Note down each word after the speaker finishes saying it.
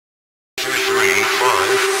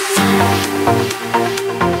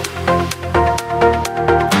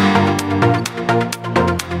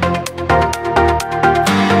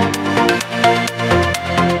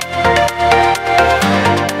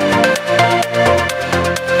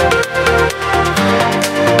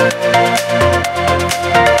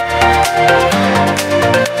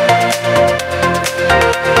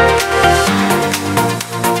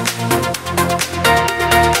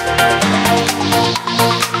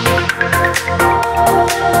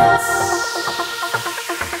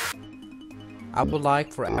I would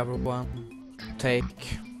like for everyone to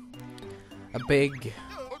take a big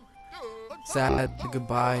sad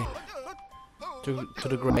goodbye to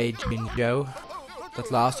the great Banjo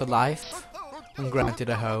that lost a life when Granted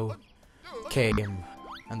a Hoe came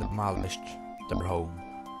and demolished their home.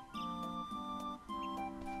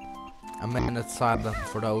 A minute silent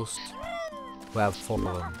for those who have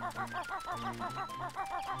fallen.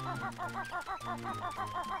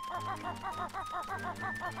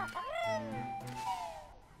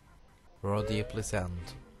 We're deeply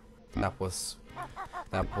saddened. That was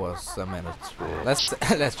a minute.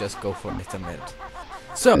 Let's just go for it a minute.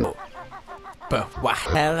 So,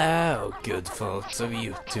 hello, good folks of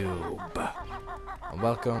YouTube.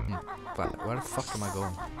 Welcome. Where the fuck am I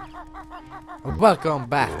going? Welcome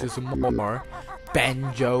back to some more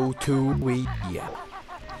Banjo Tooie.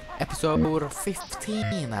 Episode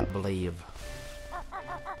 15, I believe.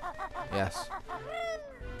 Yes.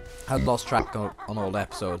 I lost track on all the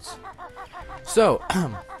episodes. So,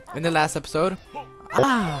 in the last episode,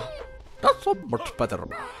 that's so much better.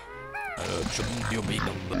 Shouldn't you be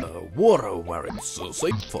in the water where it's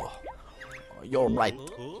safer? You're right.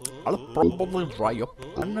 I'll probably dry up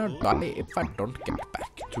and die if I don't get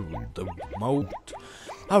back to the moat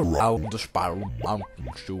around the Spiral Mountain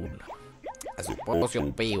soon. I suppose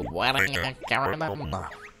you'll be wearing a caravan.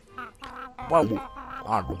 Well,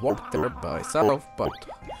 I'd walk there by myself, but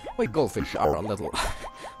we goldfish are a little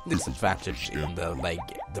disadvantaged in the leg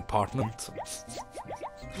department.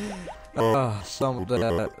 Some of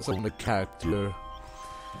the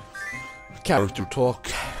character talk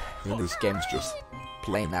in this game is just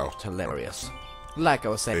plain out hilarious. Like I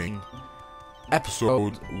was saying,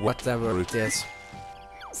 episode whatever it is.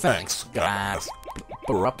 Thanks, guys.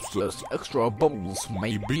 Perhaps those extra bubbles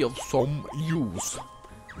may be of some use.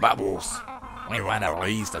 Bubbles? We want at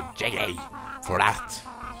least a JA for that.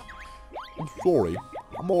 I'm sorry,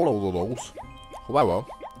 I'm all over those. However,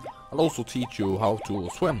 I'll also teach you how to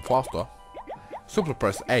swim faster. Simply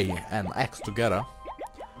press A and X together.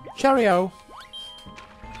 Cheerio!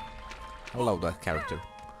 I love that character.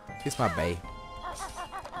 He's my bae.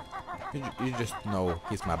 You just know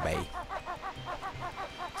he's my bae.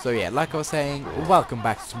 So yeah, like I was saying, welcome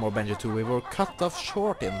back to some more Banjo 2. We were cut off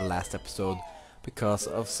short in the last episode because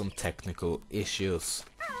of some technical issues.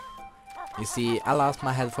 You see, I lost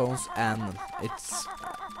my headphones and it's...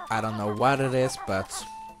 I don't know what it is, but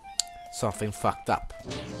something fucked up.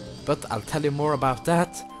 But I'll tell you more about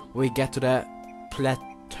that when we get to the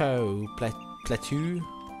plateau. I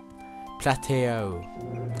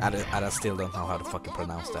still don't know how to fucking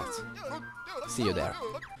pronounce that. See you there.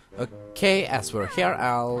 Okay, as we're here,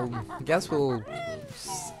 I'll guess we'll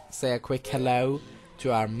say a quick hello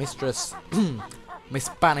to our mistress, Miss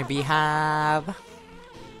Bunny Beehive.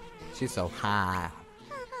 She's so high.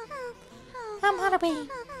 I'm Honeybee.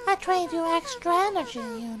 I trade you extra energy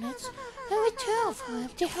units in return for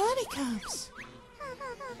empty honeycombs.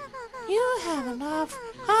 You have enough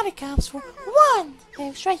honeycombs for one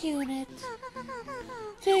extra unit.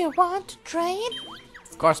 Do you want to trade?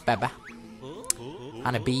 Of course, baby.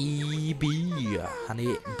 Honey BB.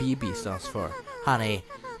 Honey BB stands for Honey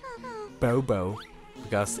Bobo.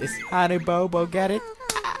 Because it's Honey Bobo, get it?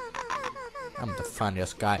 I'm the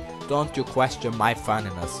funniest guy. Don't you question my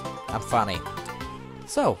funniness. I'm funny.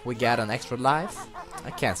 So, we got an extra life.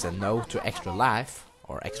 I can't say no to extra life.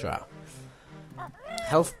 Or extra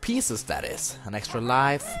health pieces, that is. An extra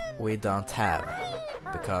life we don't have.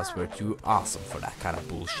 Because we're too awesome for that kind of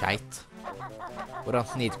bullshit. We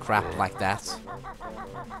don't need crap like that.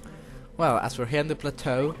 Well, as we're here in the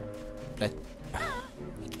plateau...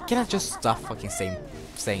 Can I just stop fucking saying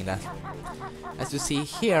that? As you see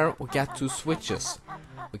here, we got two switches.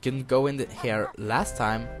 We couldn't go in here last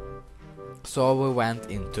time, so we went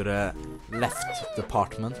into the left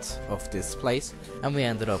department of this place, and we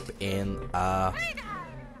ended up in a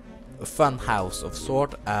fun house of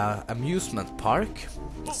sort, amusement park.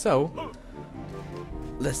 So,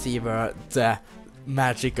 let's see where the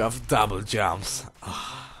magic of double jumps.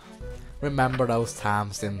 Remember those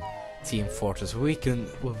times in Team Fortress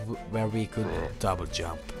where we could double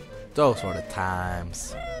jump? Those were the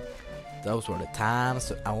times. Those were the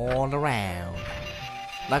times all around.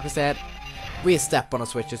 Like we said, we step on the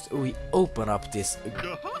switches, we open up this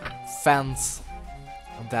fence,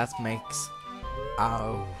 and that makes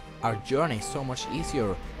our journey so much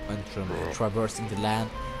easier when traversing the land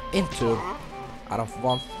into... I don't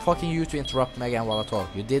want fucking you to interrupt me again while I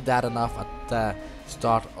talk. You did that enough at the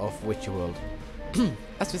start of Witchy World.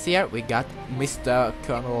 As we see here, we got Mr.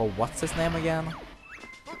 Colonel, what's his name again?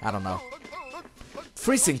 I don't know.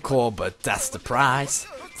 Freezing cold, but that's the price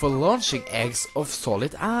for launching eggs of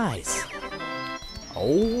solid ice.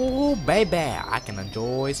 Oh baby, I can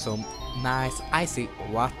enjoy some nice icy...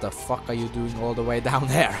 What the fuck are you doing all the way down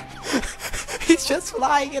there? He's just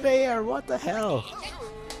flying in the air, what the hell?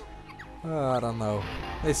 I don't know.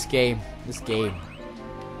 This game.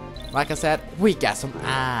 Like I said, we got some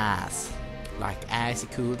ass. Like icy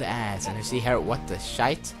cool ass. And you see here, what the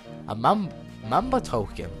shite? A Mumbo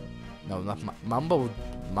token. No, not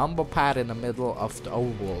Mumbo pad in the middle of the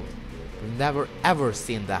overworld. We've never ever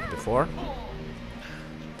seen that before.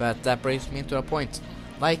 But that brings me to a point.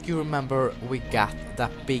 Like you remember, we got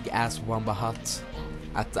that big ass Wumbo hut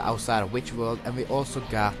at the outside of Witch World, and we also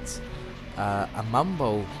got a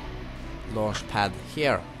Mumbo launch pad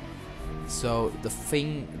here. So the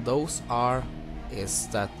thing those are is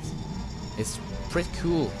that it's pretty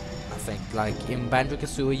cool. I think like in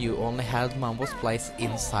Banjo-Kazooie you only had Mumbo's place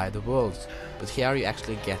inside the world, but here you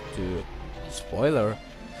actually get to, spoiler,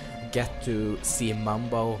 get to see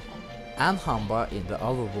Mumbo and Humba in the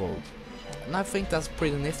other world. And I think that's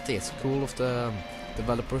pretty nifty. It's cool of the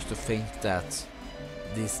developers to think that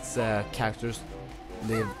these characters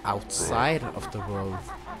live outside of the world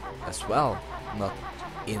as well, not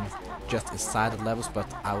just inside the levels but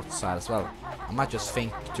outside as well. I might just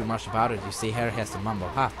think too much about it. You see here has the Mumbo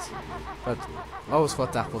hat, but I always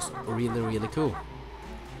thought that was really cool.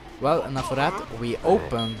 Well, enough of that. We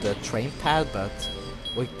opened the train pad, but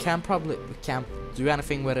we can't do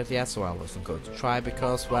anything with it yet, so I wasn't going to try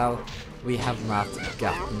because, well, we have not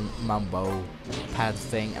gotten Mumbo pad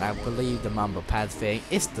thing, and I believe the Mumbo pad thing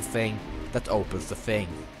is the thing that opens the thing.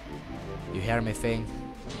 You hear me, thing?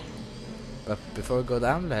 But before we go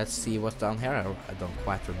down, let's see what's down here. I don't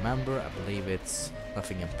quite remember. I believe it's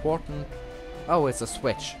nothing important. Oh, it's a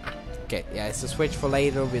switch. Okay, yeah, it's a switch for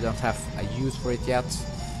later. We don't have a use for it yet,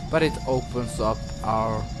 but it opens up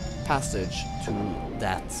our passage to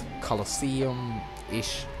that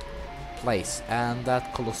Colosseum-ish place, and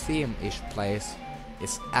that Colosseum-ish place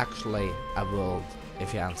is actually a world,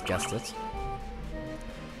 if you haven't guessed it.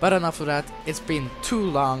 But enough of that. It's been too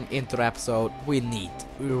long into the episode. We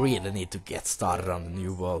really need to get started on the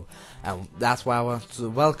new world, and that's why I want to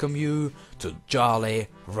welcome you to Jolly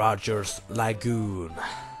Rogers Lagoon.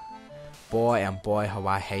 Boy and boy, how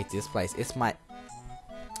I hate this place. It's my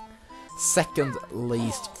second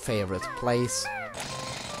least favorite place.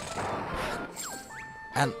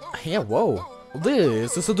 And here, whoa,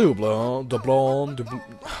 this is a doublon,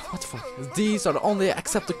 what the fuck? These are the only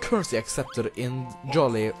accepted currency accepted in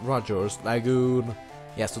Jolly Rogers Lagoon.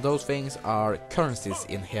 Yeah, so those things are currencies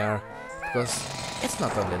in here, because it's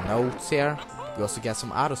not only notes here, we also get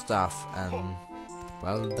some other stuff, and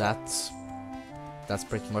well, that's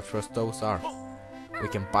pretty much what those are. We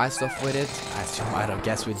can buy stuff with it, as you might have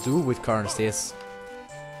guessed we do with currencies.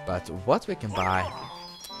 But what we can buy,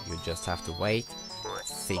 you just have to wait,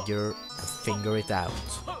 figure it out.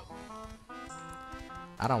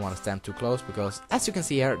 I don't want to stand too close because, as you can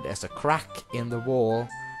see here, there's a crack in the wall,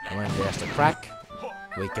 and when there's a crack,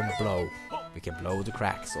 we can blow. We can blow the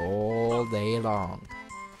cracks all day long.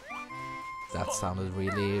 That sounded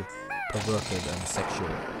really perverted and sexual.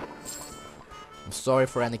 I'm sorry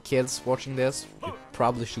for any kids watching this. You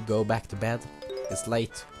probably should go back to bed. It's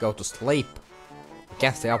late. Go to sleep. You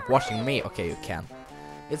can't stay up watching me. Okay, you can.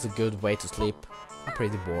 It's a good way to sleep.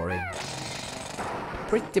 Pretty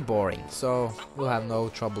boring. So you'll have no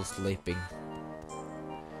trouble sleeping.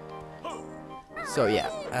 So yeah,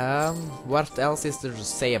 what else is there to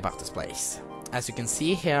say about this place? As you can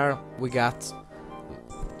see here, we got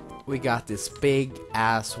this big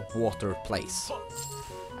ass water place.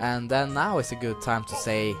 And then now is a good time to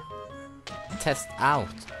say, test out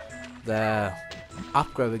the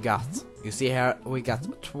upgrade we got. You see here, we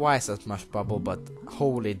got twice as much bubble, but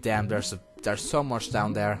holy damn, there's so much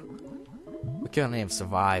down there. We couldn't even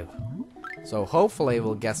survive. So hopefully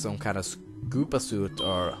we'll get some kind of scuba suit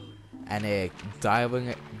or any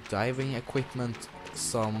diving equipment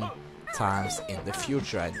sometimes in the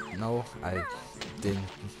future.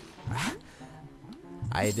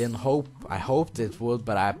 I hoped it would,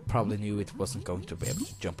 but I probably knew it wasn't going to be able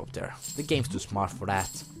to jump up there. The game's too smart for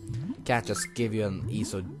that. Can't just give you an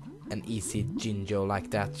an easy Jinjo like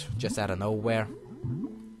that, just out of nowhere.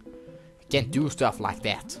 You can't do stuff like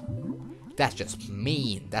that. That's just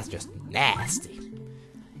mean. That's just nasty.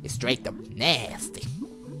 It's straight up nasty.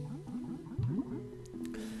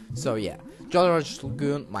 So yeah, Jolly Rogers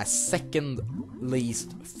Lagoon, my second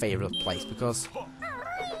least favorite place, because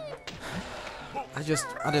I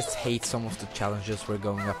just hate some of the challenges we're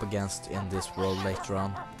going up against in this world later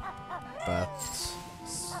on. But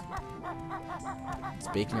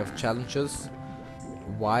speaking of challenges,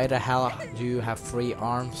 why the hell do you have 3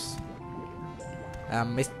 arms?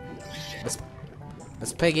 Miss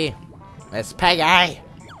Piggy! Miss Piggy!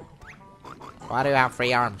 Why do you have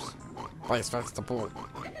 3 arms? Please fix the pool.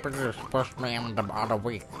 Please push me in the other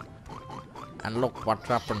week. And look what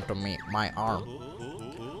happened to me, my arm.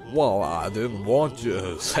 Well, I didn't want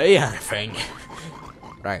to say anything.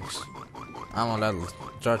 Thanks. I'm a little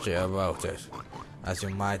touchy about it, as you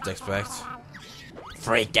might expect.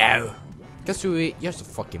 Freak out! Kasui, you're so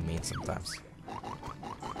fucking mean sometimes.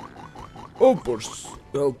 Help us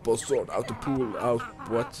sort out the pool out,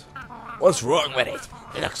 what? What's wrong with it?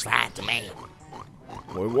 It looks fine to me.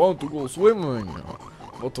 We want to go swimming,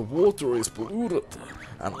 but the water is polluted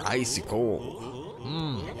and icy cold.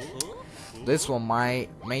 This one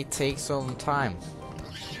may take some time.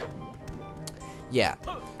 Yeah,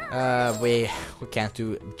 we can't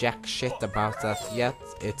do jack shit about that yet.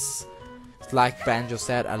 It's like Banjo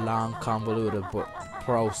said, a long convoluted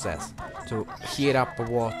process to heat up the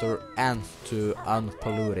water and to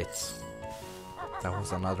unpollute it. That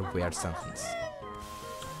was another weird sentence.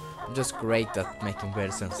 I'm just great at making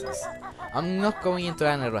weird sentences. I'm not going into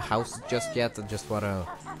any of the houses just yet. I just wanna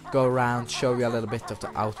go around, show you a little bit of the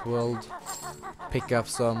outworld, pick up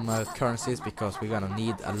some currencies because we're gonna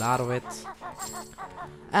need a lot of it.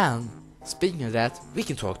 And speaking of that, we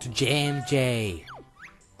can talk to JMJ.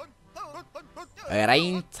 It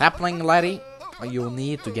ain't happening, laddie. You'll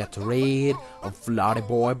need to get rid of Lottie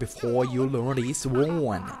Boy before you learn this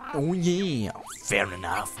one. Oh yeah, fair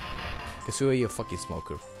enough. Kasui, you fucking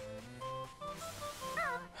smoker.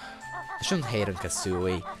 I shouldn't hate on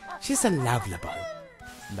Kasui. She's a lovable.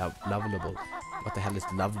 Lovable. What the hell is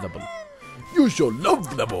lovable? You're so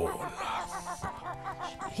lovable.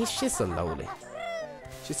 She's so lovely.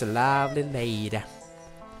 She's a lovely lady.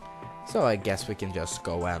 So I guess we can just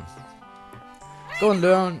go and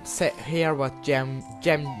learn, hear what Jemmy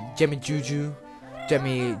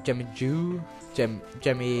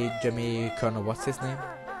Colonel, what's his name?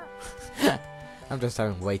 I'm just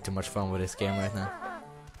having way too much fun with this game right now.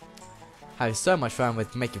 Having so much fun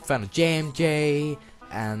with making fun of JMJ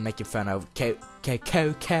and making fun of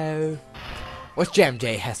Coco. What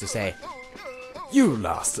JMJ has to say? You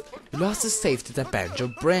lost the safety that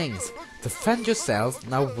Banjo brings. Defend yourself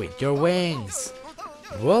now with your wings.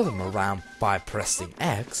 Whirl them around by pressing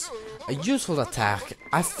X. A useful attack,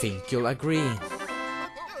 I think you'll agree.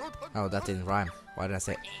 Oh, that didn't rhyme. Why did I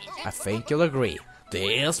say I think you'll agree?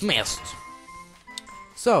 Dismissed.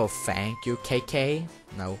 So, thank you, KK.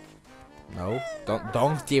 No,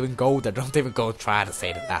 don't even go there. Don't even go try to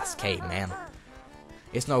say the last K, man.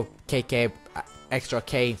 It's no KK extra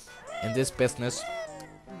K in this business.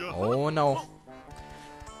 Oh no.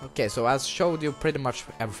 Okay, so I showed you pretty much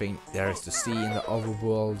everything there is to see in the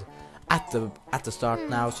overworld at the start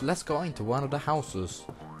now. So let's go into one of the houses.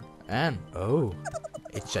 And oh,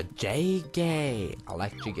 it's a Jiggy. I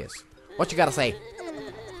like Jiggies. What you gotta say?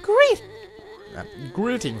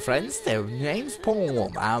 Greeting friends, the name's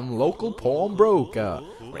Pawn. I'm local pawnbroker.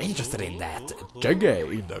 We're interested in that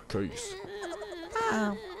Jiggy in that case.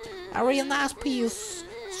 A real nice piece.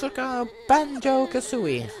 Circa Banjo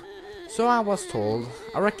Kazooie. So I was told,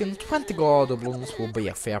 I reckon 20 gold doubloons will be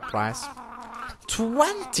a fair price.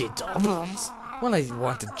 20 doubloons? Well, I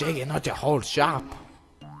wanted Jiggy, not your whole shop.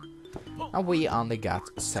 And we only got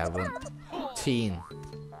 17.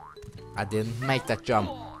 I didn't make that jump.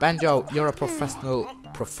 Banjo, you're a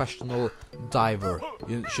professional diver.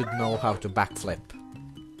 You should know how to backflip.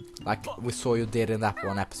 Like we saw you did in that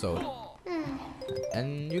one episode.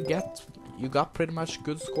 And you got pretty much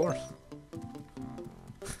good scores.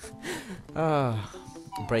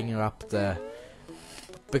 Bringing up the,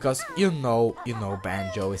 because you know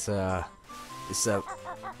Banjo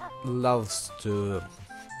loves to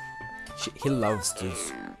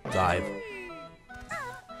dive.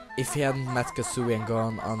 If he hadn't met Kazooie and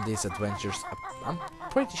gone on these adventures, I'm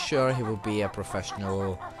pretty sure he would be a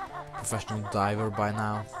professional diver by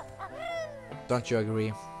now. Don't you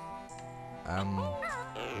agree?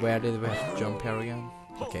 Where did we have to jump here again?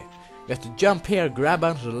 Okay, we have to jump here, grab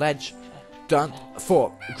onto the ledge. Don't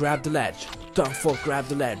fall, grab the ledge. Don't fall, grab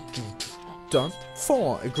the ledge. Don't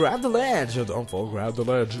fall, grab the ledge. Don't fall, grab the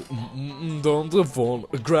ledge. Don't fall,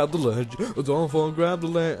 grab the ledge. Don't fall, grab the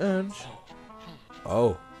ledge.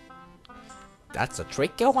 Oh. That's a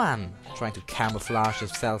tricky one. Trying to camouflage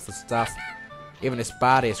himself and stuff. Even his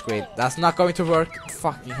body is great. That's not going to work.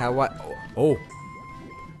 Fucking hell, what? Oh.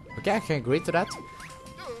 Okay, I can agree to that.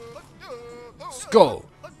 Skull,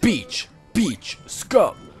 beach, beach,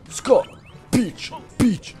 skull, skull, beach,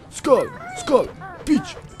 beach, skull, skull,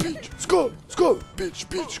 beach, beach, skull, skull, beach,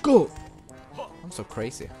 beach, skull. I'm so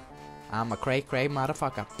crazy. I'm a cray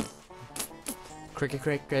motherfucker.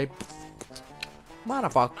 Cray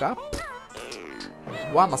motherfucker.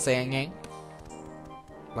 Why am I singing?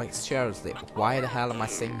 Like seriously, why the hell am I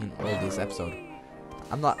singing all these episodes?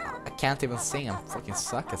 I can't even sing. I'm fucking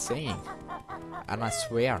suck at singing. And I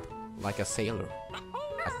swear like a sailor.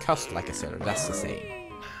 I cuss like a sailor, that's the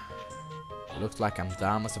saying. Looks like I'm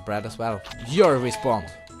dumb as a bread as well. Your respawn.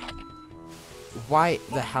 Why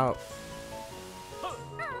the hell?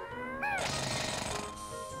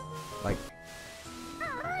 Like.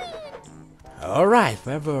 Alright,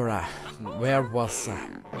 where were I? Where was I?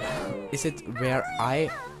 Is it where I?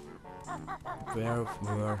 Where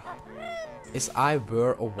were? Is I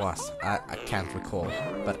were or was? I can't recall.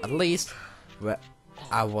 But at least where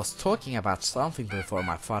I was talking about something before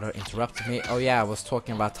my father interrupted me. Oh yeah, I was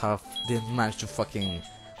talking about how I didn't manage to fucking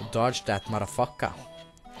dodge that motherfucker,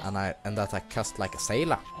 and that I cussed like a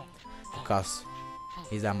sailor because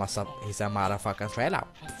he's a motherfucking trailer.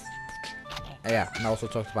 Yeah, and I also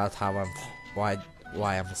talked about how why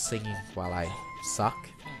I'm singing while I suck,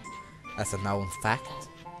 as a known fact.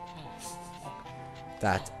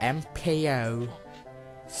 That NPO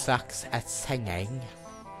sucks at singing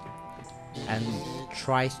and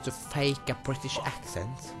tries to fake a British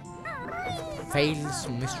accent. Fails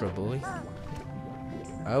miserably.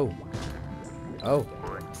 Oh. Oh.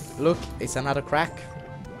 Look, it's another crack.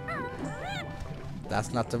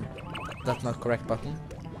 That's not correct button.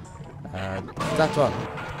 That one.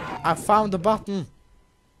 I found the button.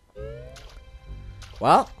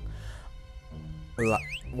 Well,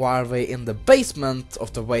 while we're in the basement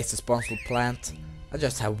of the waste disposal plant, I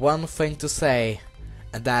just have one thing to say,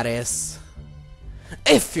 and that is,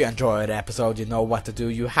 if you enjoyed the episode, you know what to do.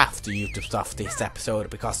 You have to YouTube stuff this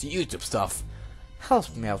episode, because YouTube stuff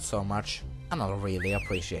helps me out so much, and I really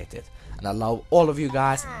appreciate it. And I love all of you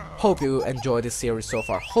guys. Hope you enjoyed this series so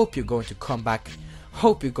far. Hope you're going to come back.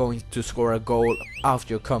 Hope you're going to score a goal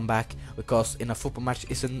after your comeback, because in a football match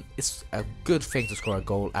it's a good thing to score a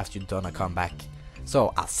goal after you've done a comeback.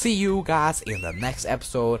 So I'll see you guys in the next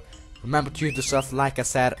episode. Remember to YouTube stuff, like I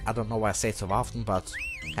said. I don't know why I say it so often, but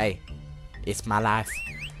hey, it's my life.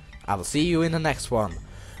 I will see you in the next one.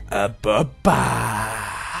 Bye-bye.